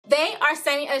They are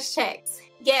sending us checks.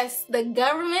 Yes, the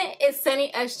government is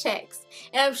sending us checks,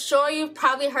 and I'm sure you've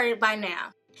probably heard it by now.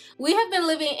 We have been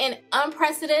living in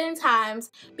unprecedented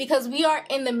times because we are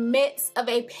in the midst of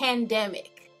a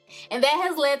pandemic, and that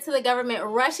has led to the government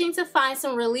rushing to find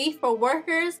some relief for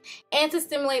workers and to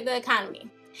stimulate the economy.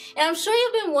 And I'm sure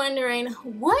you've been wondering,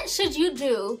 what should you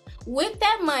do with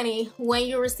that money when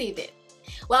you receive it?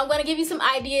 Well, I'm going to give you some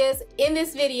ideas in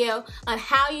this video on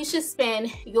how you should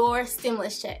spend your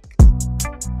stimulus check.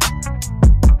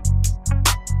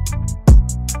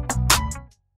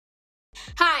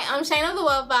 Hi, I'm Shana of the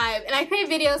Wealth Vibe, and I create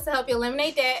videos to help you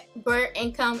eliminate debt, grow your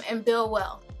income, and build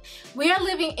wealth. We are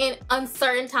living in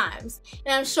uncertain times,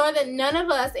 and I'm sure that none of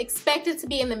us expected to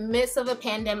be in the midst of a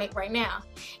pandemic right now.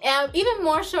 And I'm even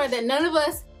more sure that none of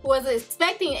us was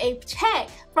expecting a check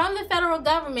from the federal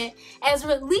government as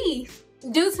relief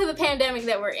due to the pandemic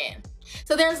that we're in.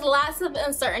 So there's lots of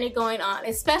uncertainty going on,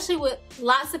 especially with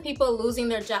lots of people losing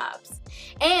their jobs.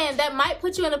 And that might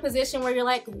put you in a position where you're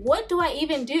like, what do I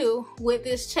even do with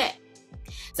this check?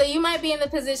 So you might be in the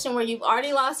position where you've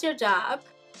already lost your job,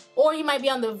 or you might be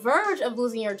on the verge of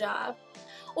losing your job,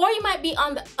 or you might be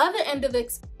on the other end of the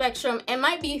spectrum and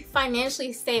might be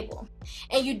financially stable,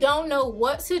 and you don't know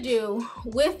what to do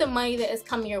with the money that is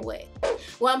coming your way.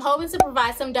 Well, I'm hoping to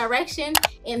provide some direction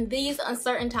in these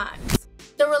uncertain times.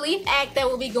 The Relief Act that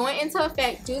will be going into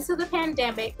effect due to the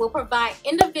pandemic will provide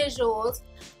individuals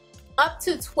up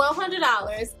to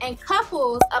 $1,200 and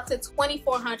couples up to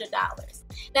 $2,400.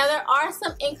 Now, there are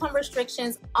some income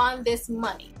restrictions on this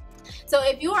money. So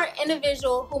if you are an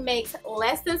individual who makes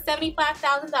less than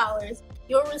 $75,000,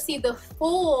 you'll receive the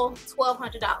full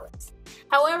 $1,200.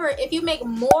 However, if you make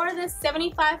more than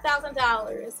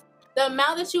 $75,000, the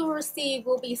amount that you will receive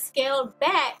will be scaled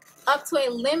back up to a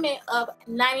limit of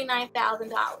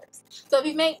 $99,000. So if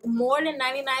you make more than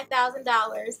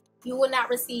 $99,000, you will not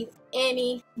receive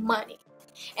any money.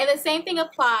 And the same thing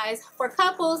applies for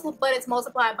couples, but it's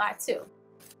multiplied by 2.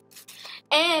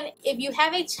 And if you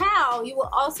have a child, you will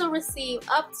also receive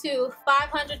up to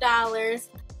 $500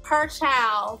 per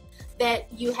child that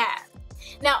you have.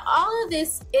 Now, all of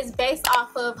this is based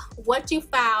off of what you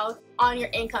filed on your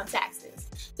income taxes.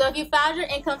 So if you filed your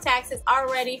income taxes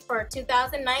already for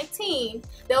 2019,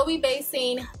 they'll be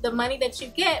basing the money that you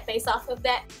get based off of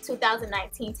that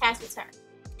 2019 tax return.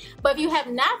 But if you have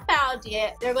not filed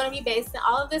yet, they're going to be basing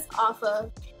all of this off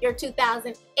of your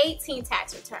 2018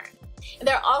 tax return. And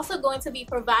they're also going to be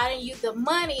providing you the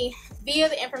money via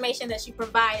the information that you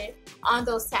provided on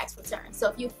those tax returns. So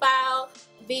if you file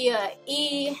via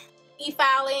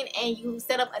e-filing and you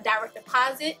set up a direct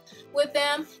deposit with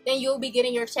them, then you'll be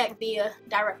getting your check via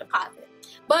direct deposit.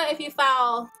 But if you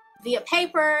file via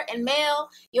paper and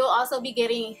mail, you'll also be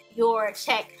getting your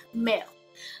check mail.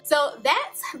 So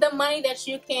that's the money that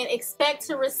you can expect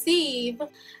to receive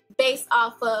based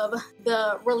off of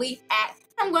the Relief Act.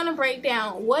 I'm going to break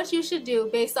down what you should do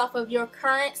based off of your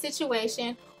current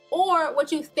situation or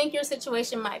what you think your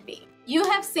situation might be. You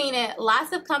have seen it,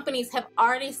 lots of companies have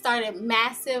already started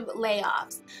massive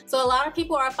layoffs. So a lot of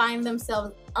people are finding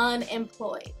themselves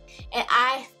unemployed. And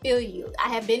I feel you. I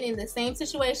have been in the same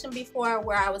situation before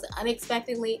where I was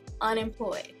unexpectedly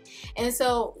unemployed. And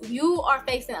so you are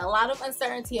facing a lot of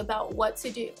uncertainty about what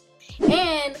to do.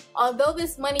 And although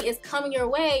this money is coming your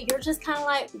way, you're just kind of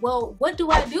like, well, what do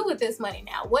I do with this money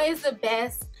now? What is the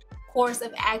best course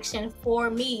of action for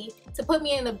me to put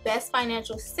me in the best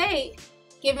financial state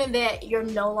given that you're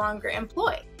no longer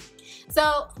employed?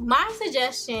 So my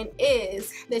suggestion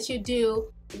is that you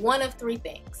do one of 3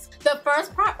 things. The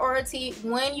first priority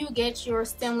when you get your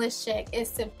stimulus check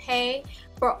is to pay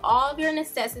for all of your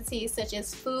necessities such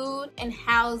as food and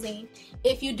housing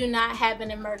if you do not have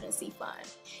an emergency fund.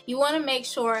 You want to make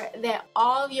sure that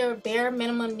all of your bare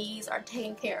minimum needs are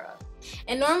taken care of.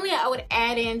 And normally I would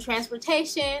add in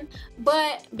transportation,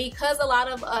 but because a lot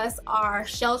of us are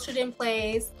sheltered in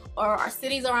place or our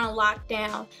cities are on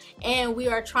lockdown and we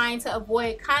are trying to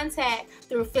avoid contact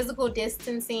through physical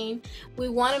distancing, we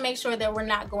want to make sure that we're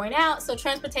not going out. So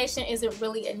transportation isn't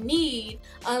really a need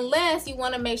unless you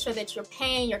want to make sure that you're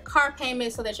paying your car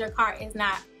payment so that your car is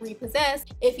not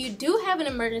repossessed. If you do have an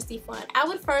emergency fund, I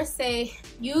would first say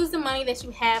use the money that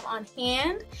you have on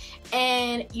hand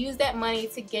and use that money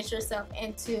to get yourself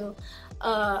into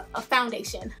a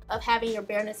foundation of having your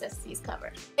bare necessities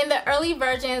covered. In the early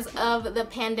versions of the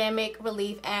Pandemic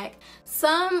Relief Act,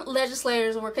 some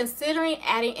legislators were considering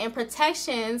adding in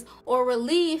protections or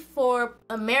relief for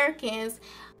Americans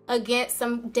against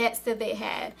some debts that they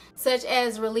had, such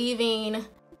as relieving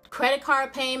credit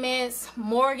card payments,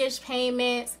 mortgage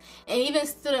payments, and even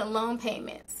student loan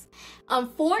payments.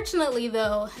 Unfortunately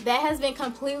though, that has been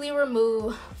completely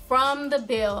removed from the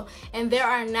bill, and there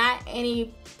are not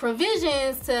any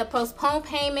provisions to postpone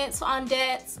payments on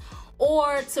debts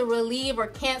or to relieve or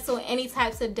cancel any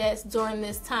types of debts during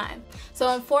this time.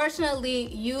 So unfortunately,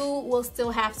 you will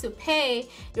still have to pay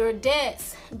your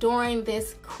debts during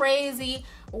this crazy,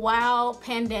 wild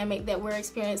pandemic that we're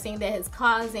experiencing that is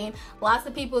causing lots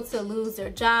of people to lose their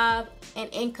job and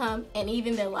income and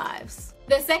even their lives.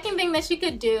 The second thing that you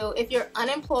could do if you're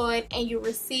unemployed and you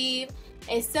receive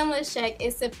a stimulus check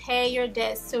is to pay your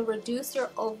debts to reduce your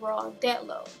overall debt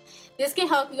load. This can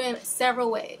help you in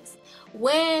several ways.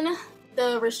 When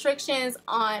the restrictions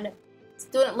on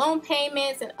student loan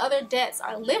payments and other debts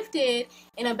are lifted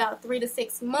in about 3 to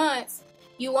 6 months,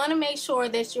 you want to make sure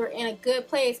that you're in a good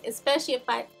place, especially if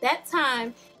by that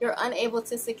time you're unable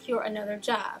to secure another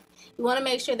job. You want to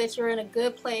make sure that you're in a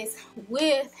good place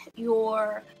with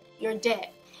your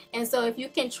debt. And so if you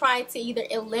can try to either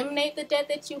eliminate the debt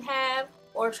that you have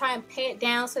or try and pay it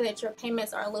down so that your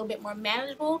payments are a little bit more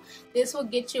manageable, this will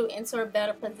get you into a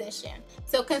better position.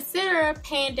 So consider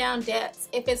paying down debts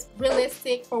if it's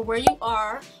realistic for where you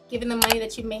are, given the money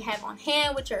that you may have on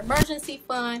hand with your emergency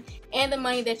fund and the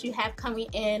money that you have coming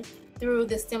in through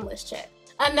the stimulus check.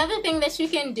 Another thing that you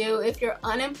can do if you're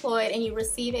unemployed and you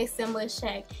receive a stimulus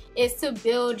check is to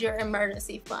build your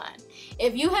emergency fund.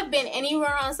 If you have been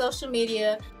anywhere on social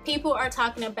media, people are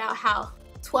talking about how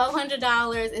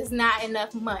 $1,200 is not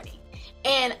enough money.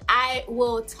 And I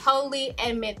will totally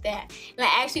admit that. And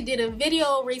I actually did a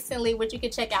video recently, which you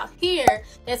can check out here,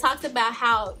 that talks about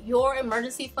how your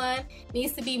emergency fund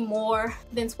needs to be more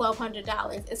than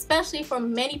 $1,200, especially for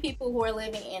many people who are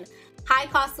living in high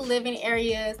cost of living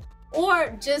areas or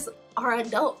just are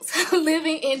adults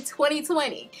living in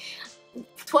 2020.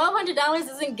 $1,200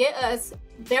 doesn't get us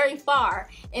very far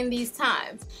in these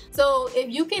times. So if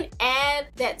you can add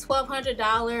that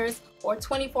 $1,200 or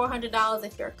 $2,400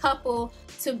 if you're a couple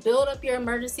to build up your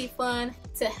emergency fund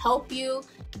to help you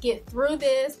get through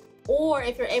this, or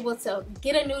if you're able to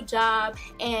get a new job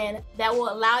and that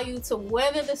will allow you to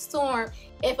weather the storm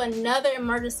if another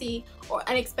emergency or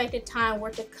unexpected time were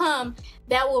to come,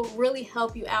 that will really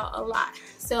help you out a lot.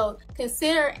 So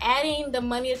consider adding the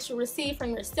money that you receive from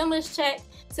your stimulus check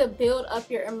to build up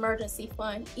your emergency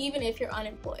fund, even if you're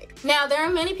unemployed. Now, there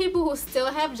are many people who still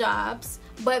have jobs,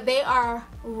 but they are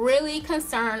really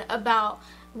concerned about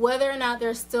whether or not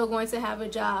they're still going to have a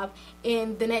job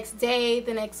in the next day,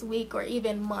 the next week, or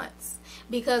even months,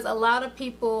 because a lot of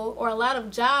people or a lot of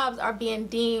jobs are being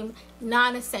deemed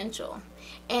non-essential.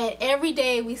 And every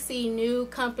day we see new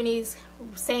companies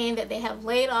saying that they have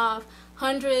laid off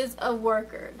hundreds of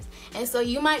workers. And so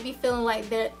you might be feeling like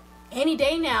that any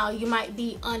day now you might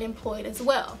be unemployed as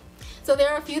well. So there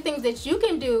are a few things that you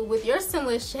can do with your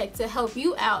stimulus check to help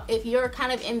you out if you're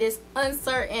kind of in this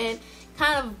uncertain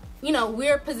kind of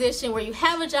weird position where you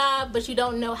have a job but you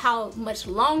don't know how much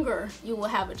longer you will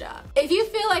have a job. If you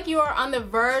feel like you are on the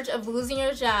verge of losing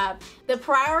your job, the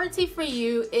priority for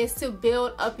you is to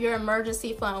build up your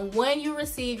emergency fund when you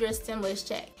receive your stimulus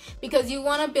check, because you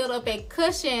want to build up a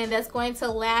cushion that's going to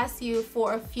last you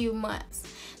for a few months.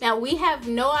 Now, we have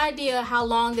no idea how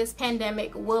long this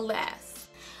pandemic will last,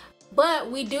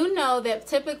 but we do know that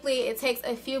typically it takes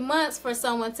a few months for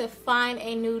someone to find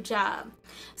a new job.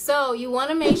 So you want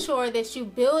to make sure that you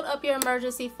build up your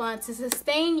emergency fund to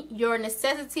sustain your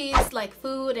necessities like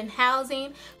food and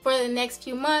housing for the next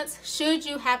few months should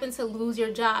you happen to lose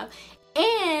your job.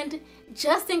 And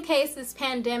just in case this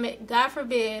pandemic, God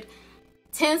forbid,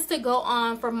 tends to go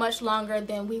on for much longer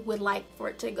than we would like for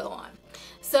it to go on.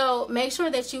 So make sure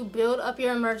that you build up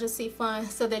your emergency fund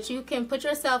so that you can put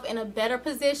yourself in a better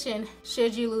position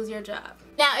should you lose your job.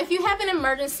 Now, if you have an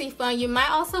emergency fund, you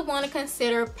might also want to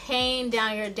consider paying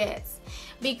down your debts,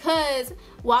 because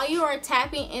while you are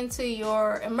tapping into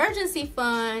your emergency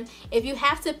fund, if you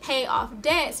have to pay off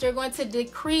debts, you're going to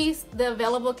decrease the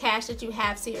available cash that you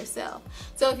have to yourself.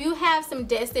 So if you have some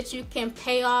debts that you can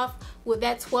pay off with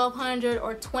that $1,200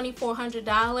 or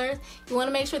 $2,400, you want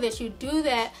to make sure that you do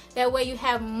that. That way you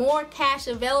have more cash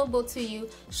available to you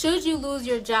should you lose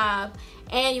your job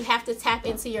and you have to tap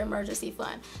into your emergency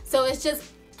fund. So it's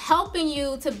just helping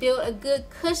you to build a good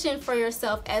cushion for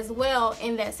yourself as well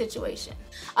in that situation.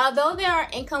 Although there are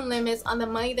income limits on the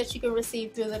money that you can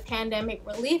receive through the Pandemic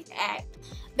Relief Act,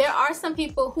 there are some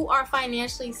people who are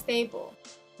financially stable.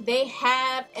 They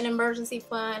have an emergency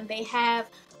fund, they have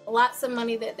lots of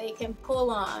money that they can pull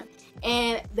on,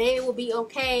 and they will be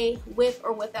okay with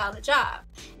or without a job.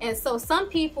 And so some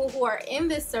people who are in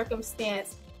this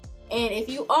circumstance, and if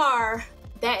you are,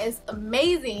 that is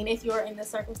amazing if you're in this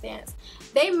circumstance,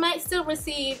 they might still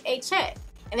receive a check.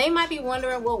 And they might be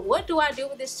wondering, well, what do I do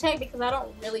with this check because I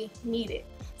don't really need it?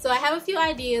 So I have a few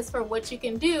ideas for what you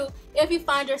can do if you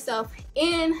find yourself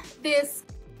in this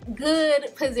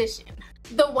good position.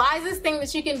 The wisest thing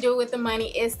that you can do with the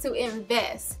money is to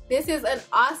invest. This is an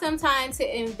awesome time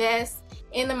to invest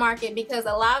in the market because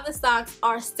a lot of the stocks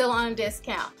are still on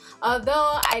discount.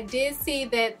 Although I did see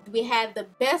that we had the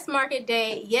best market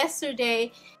day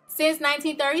yesterday since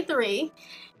 1933,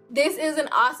 this is an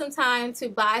awesome time to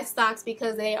buy stocks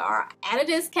because they are at a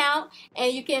discount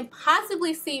and you can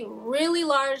possibly see really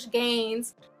large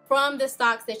gains from the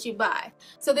stocks that you buy.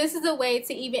 So this is a way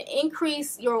to even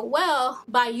increase your wealth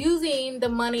by using the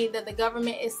money that the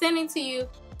government is sending to you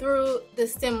through the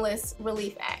Stimulus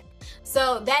Relief Act.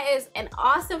 So that is an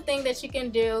awesome thing that you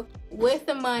can do with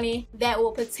the money that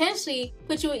will potentially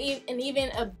put you in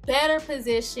even a better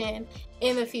position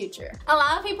in the future. A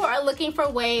lot of people are looking for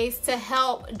ways to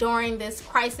help during this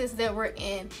crisis that we're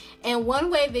in. And one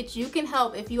way that you can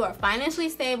help if you are financially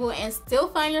stable and still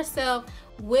find yourself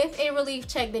with a relief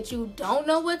check that you don't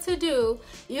know what to do,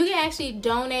 you can actually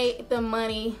donate the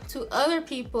money to other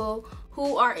people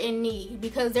who are in need,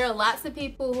 because there are lots of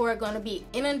people who are going to be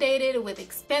inundated with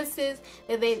expenses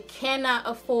that they cannot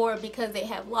afford because they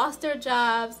have lost their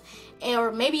jobs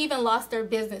or maybe even lost their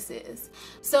businesses.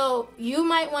 So you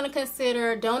might want to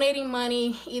consider donating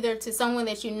money either to someone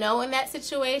that you know in that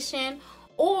situation,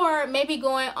 or maybe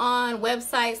going on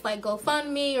websites like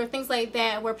GoFundMe or things like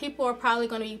that, where people are probably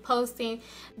going to be posting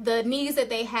the needs that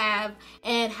they have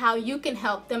and how you can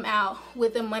help them out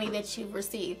with the money that you've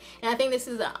received. And I think this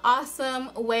is an awesome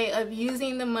way of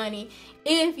using the money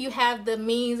if you have the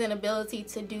means and ability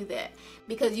to do that,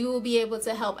 because you will be able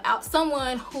to help out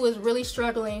someone who is really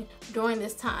struggling during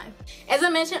this time. As I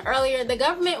mentioned earlier, the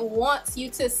government wants you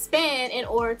to spend in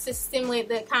order to stimulate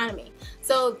the economy.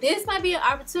 So this might be an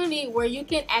opportunity where you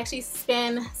can actually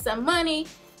spend some money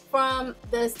from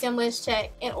the stimulus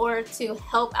check in order to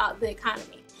help out the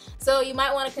economy. So you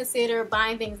might want to consider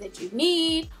buying things that you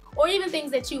need or even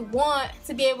things that you want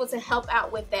to be able to help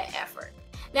out with that effort.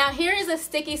 Now here is a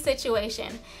sticky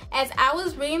situation. As I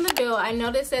was reading the bill, I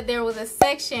noticed that there was a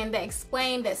section that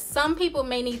explained that some people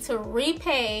may need to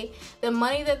repay the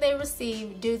money that they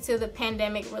received due to the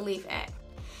Pandemic Relief Act.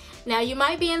 Now you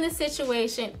might be in this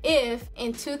situation if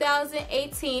in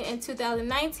 2018 and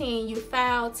 2019 you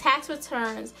filed tax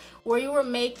returns where you were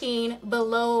making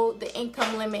below the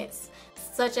income limits,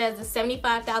 such as the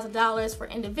 $75,000 for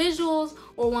individuals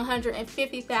or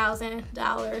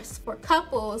 $150,000 for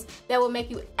couples, that will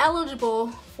make you eligible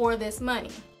for this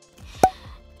money.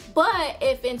 But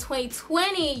if in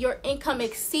 2020 your income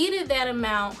exceeded that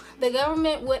amount, the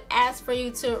government would ask for you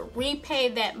to repay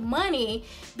that money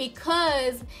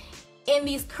because in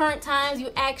these current times you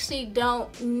actually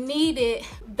don't need it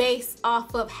based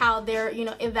off of how they're,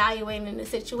 evaluating the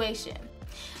situation.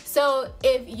 So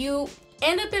if you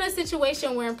end up in a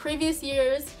situation where in previous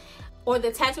years or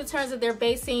the tax returns that they're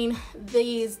basing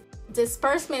these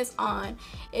disbursements on,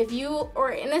 if you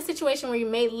are in a situation where you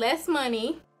made less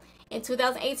money in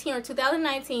 2018 or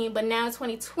 2019, but now in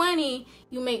 2020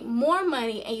 you make more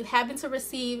money and you happen to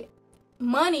receive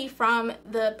money from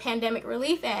the Pandemic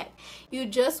Relief Act, you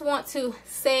just want to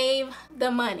save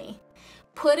the money.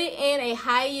 Put it in a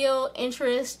high yield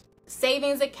interest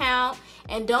savings account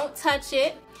and don't touch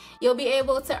it. You'll be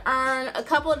able to earn a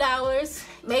couple of dollars,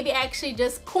 maybe actually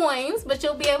just coins, but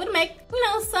you'll be able to make,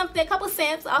 something, a couple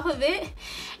cents off of it.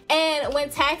 And when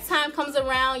tax time comes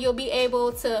around, you'll be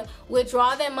able to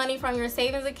withdraw that money from your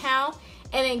savings account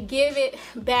and then give it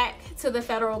back to the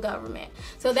federal government.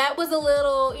 So that was a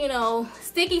little,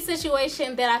 sticky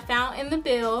situation that I found in the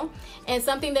bill, and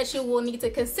something that you will need to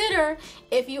consider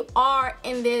if you are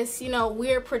in this,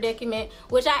 weird predicament,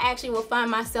 which I actually will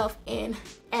find myself in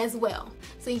as well.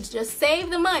 So you just save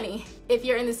the money if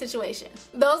you're in this situation.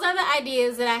 Those are the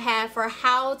ideas that I have for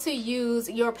how to use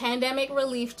your pandemic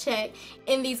relief check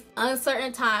in these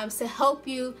uncertain times to help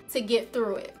you to get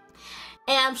through it.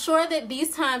 And I'm sure that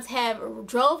these times have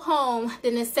drove home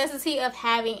the necessity of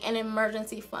having an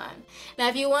emergency fund. Now,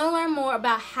 if you want to learn more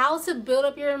about how to build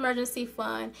up your emergency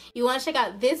fund, you want to check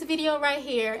out this video right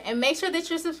here and make sure that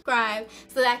you're subscribed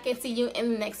so that I can see you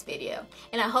in the next video.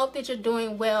 And I hope that you're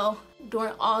doing well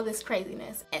during all this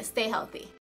craziness, and stay healthy.